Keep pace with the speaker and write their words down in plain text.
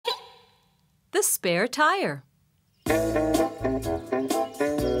the spare tire. Come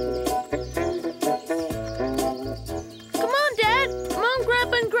on, Dad. Mom,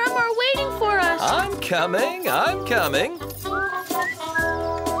 Grandpa, and Grandma are waiting for us. I'm coming, I'm coming.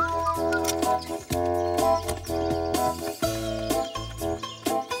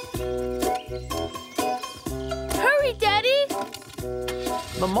 Hurry, Daddy.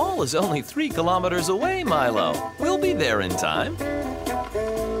 The mall is only 3 kilometers away, Milo. We'll be there in time.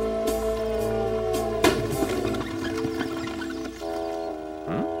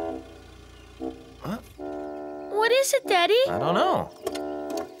 What is it, Daddy? I don't know.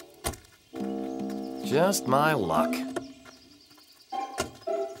 Just my luck.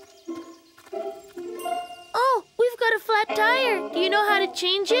 Oh, we've got a flat tire. Do you know how to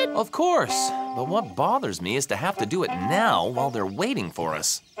change it? Of course. But what bothers me is to have to do it now while they're waiting for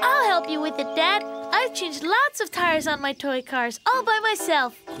us. I'll help you with it, Dad. I've changed lots of tires on my toy cars all by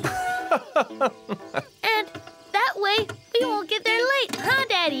myself. And that way, we won't get there late, huh,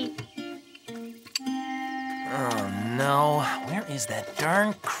 Daddy? Oh, no. Where is that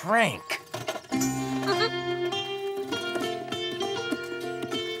darn crank?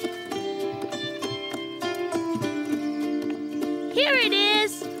 Here it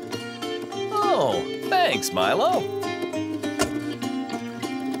is. Oh, thanks, Milo.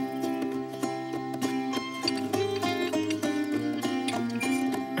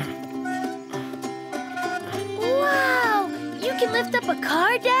 Wow! You can lift up a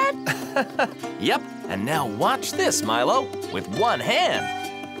car, Dad? Yep, and now watch this, Milo, with one hand.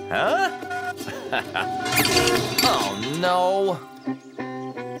 Huh? Oh, no.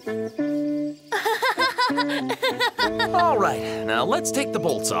 All right, now let's take the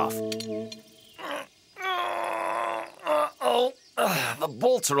bolts off. Uh-oh, the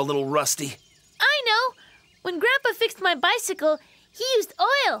bolts are a little rusty. I know. When Grandpa fixed my bicycle, he used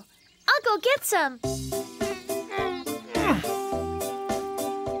oil. I'll go get some.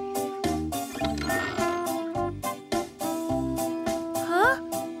 Huh?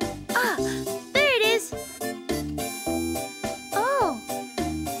 Ah, there it is. Oh.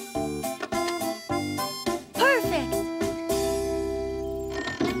 Perfect.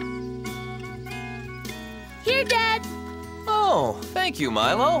 Here, Dad. Oh, thank you,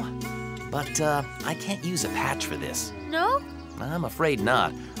 Milo. But I can't use a patch for this. No? I'm afraid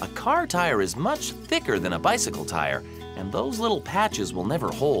not. A car tire is much thicker than a bicycle tire, and those little patches will never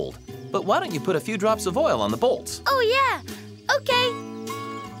hold. But why don't you put a few drops of oil on the bolts? Oh, yeah. Okay.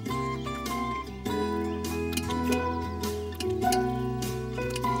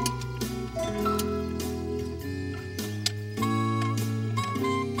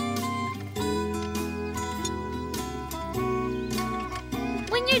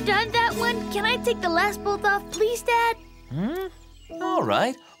 When you're done that one, can I take the last bolt off, please, Dad? All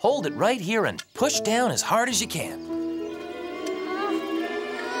right. Hold it right here and push down as hard as you can.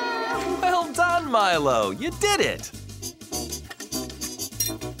 Well done, Milo. You did it.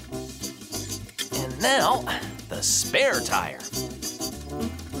 And now, the spare tire.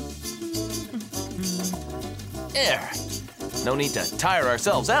 There. No need to tire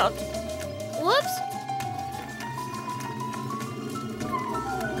ourselves out. Whoops.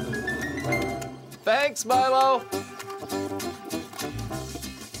 Thanks, Milo.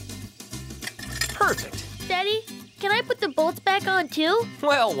 Perfect. Daddy, can I put the bolts back on, too?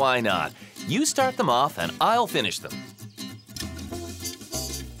 Well, why not? You start them off and I'll finish them.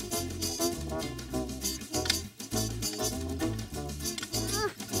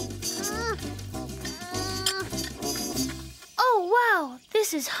 Oh, wow,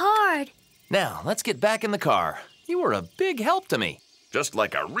 this is hard. Now, let's get back in the car. You were a big help to me. Just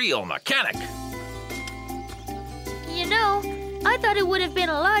like a real mechanic. You know, I thought it would have been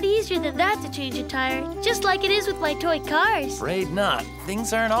a lot easier than that to change a tire, just like it is with my toy cars. Afraid not.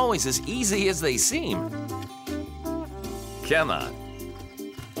 Things aren't always as easy as they seem. Come on.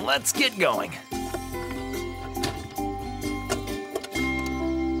 Let's get going.